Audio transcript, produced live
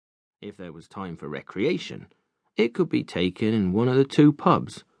If there was time for recreation, it could be taken in one of the two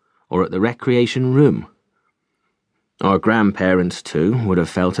pubs or at the recreation room. Our grandparents, too, would have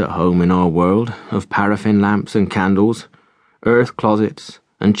felt at home in our world of paraffin lamps and candles, earth closets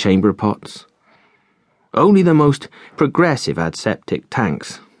and chamber pots. Only the most progressive had septic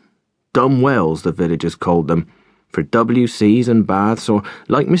tanks. Dumb wells, the villagers called them, for WCs and baths, or,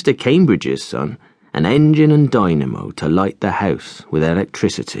 like Mr. Cambridge's son, an engine and dynamo to light the house with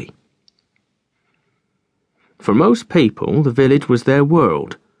electricity. For most people, the village was their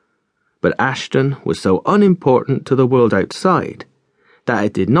world, but Ashton was so unimportant to the world outside that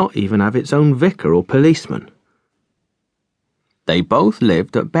it did not even have its own vicar or policeman. They both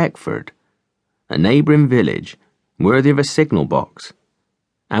lived at Beckford, a neighbouring village worthy of a signal box,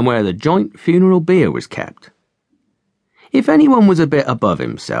 and where the joint funeral beer was kept. If anyone was a bit above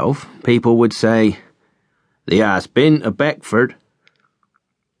himself, people would say, "Thee has been to Beckford."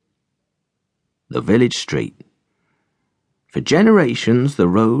 The village street. For generations, the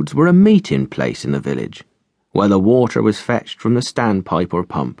roads were a meeting place in the village, where the water was fetched from the standpipe or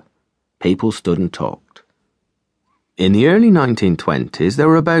pump. People stood and talked. In the early 1920s, there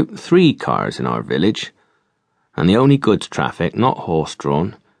were about 3 cars in our village, and the only goods traffic, not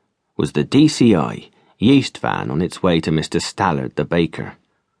horse-drawn, was the DCI yeast van on its way to Mr. Stallard the baker,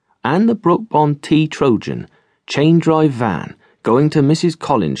 and the Brookbond T Trojan chain-drive van going to Mrs.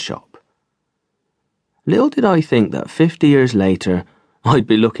 Collins' shop. Little did I think that 50 years later I'd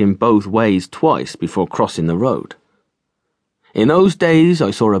be looking both ways twice before crossing the road. In those days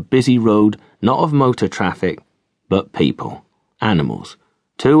I saw a busy road not of motor traffic, but people, animals,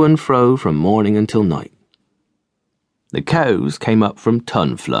 to and fro from morning until night. The cows came up from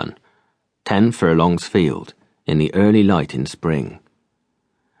Tunflun, 10 furlongs field, in the early light in spring.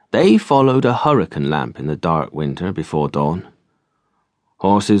 They followed a hurricane lamp in the dark winter before dawn.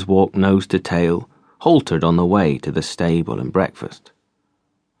 Horses walked nose to tail, haltered on the way to the stable and breakfast.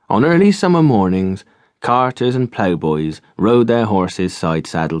 On early summer mornings, carters and ploughboys rode their horses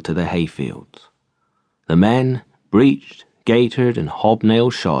side-saddled to the hayfields. The men, breeched, gaitered and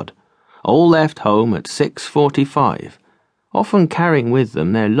hobnail shod, all left home at 6:45, often carrying with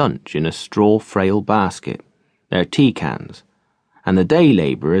them their lunch in a straw-frail basket, their tea cans, and the day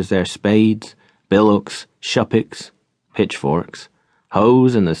labourers their spades, billocks, shuppicks, pitchforks,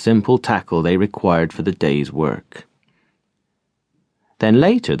 hoes and the simple tackle they required for the day's work. Then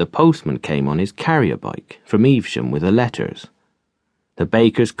later the postman came on his carrier bike from Evesham with the letters. The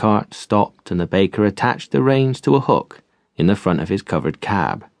baker's cart stopped and the baker attached the reins to a hook in the front of his covered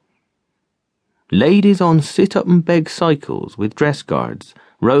cab. Ladies on sit-up-and-beg cycles with dress guards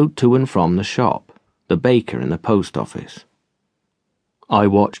rode to and from the shop, the baker and the post office. I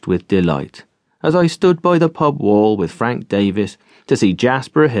watched with delight as I stood by the pub wall with Frank Davis to see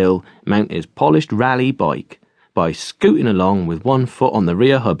Jasper Hill mount his polished rally bike by scooting along with one foot on the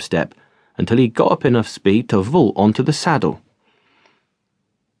rear hubstep until he got up enough speed to vault onto the saddle.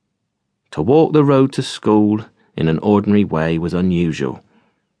 To walk the road to school in an ordinary way was unusual.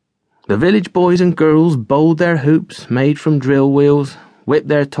 The village boys and girls bowled their hoops made from drill wheels, whipped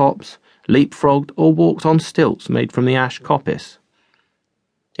their tops, leapfrogged or walked on stilts made from the ash coppice.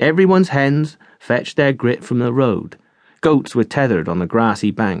 Everyone's hens fetched their grit from the road. Goats were tethered on the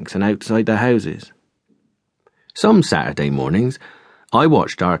grassy banks and outside the houses. Some Saturday mornings, I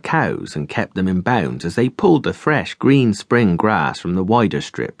watched our cows and kept them in bounds as they pulled the fresh green spring grass from the wider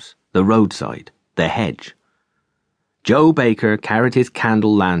strips, the roadside, the hedge. Joe Baker carried his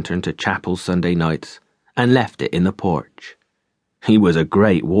candle lantern to chapel Sunday nights and left it in the porch. He was a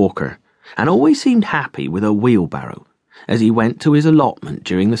great walker and always seemed happy with a wheelbarrow as he went to his allotment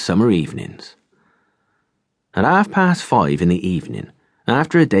during the summer evenings. At 5:30 in the evening,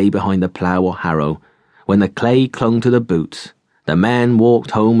 after a day behind the plough or harrow, when the clay clung to the boots, the men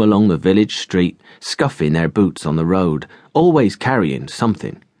walked home along the village street, scuffing their boots on the road, always carrying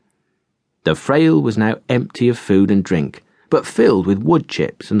something. The frail was now empty of food and drink, but filled with wood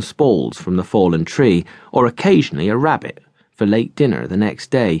chips and spalls from the fallen tree, or occasionally a rabbit for late dinner the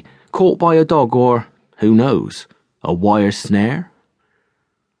next day, caught by a dog or, who knows, a wire snare.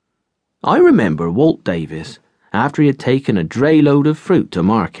 I remember Walt Davis, after he had taken a dray load of fruit to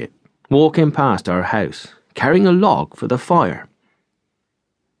market, walking past our house, carrying a log for the fire.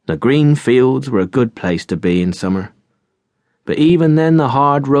 The green fields were a good place to be in summer, but even then the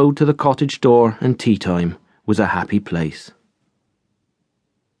hard road to the cottage door and tea time was a happy place.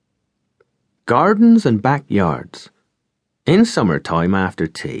 Gardens and backyards. In summer-time after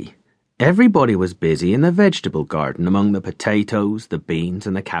tea, everybody was busy in the vegetable garden among the potatoes, the beans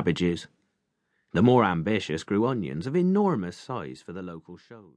and the cabbages. The more ambitious grew onions of enormous size for the local shows.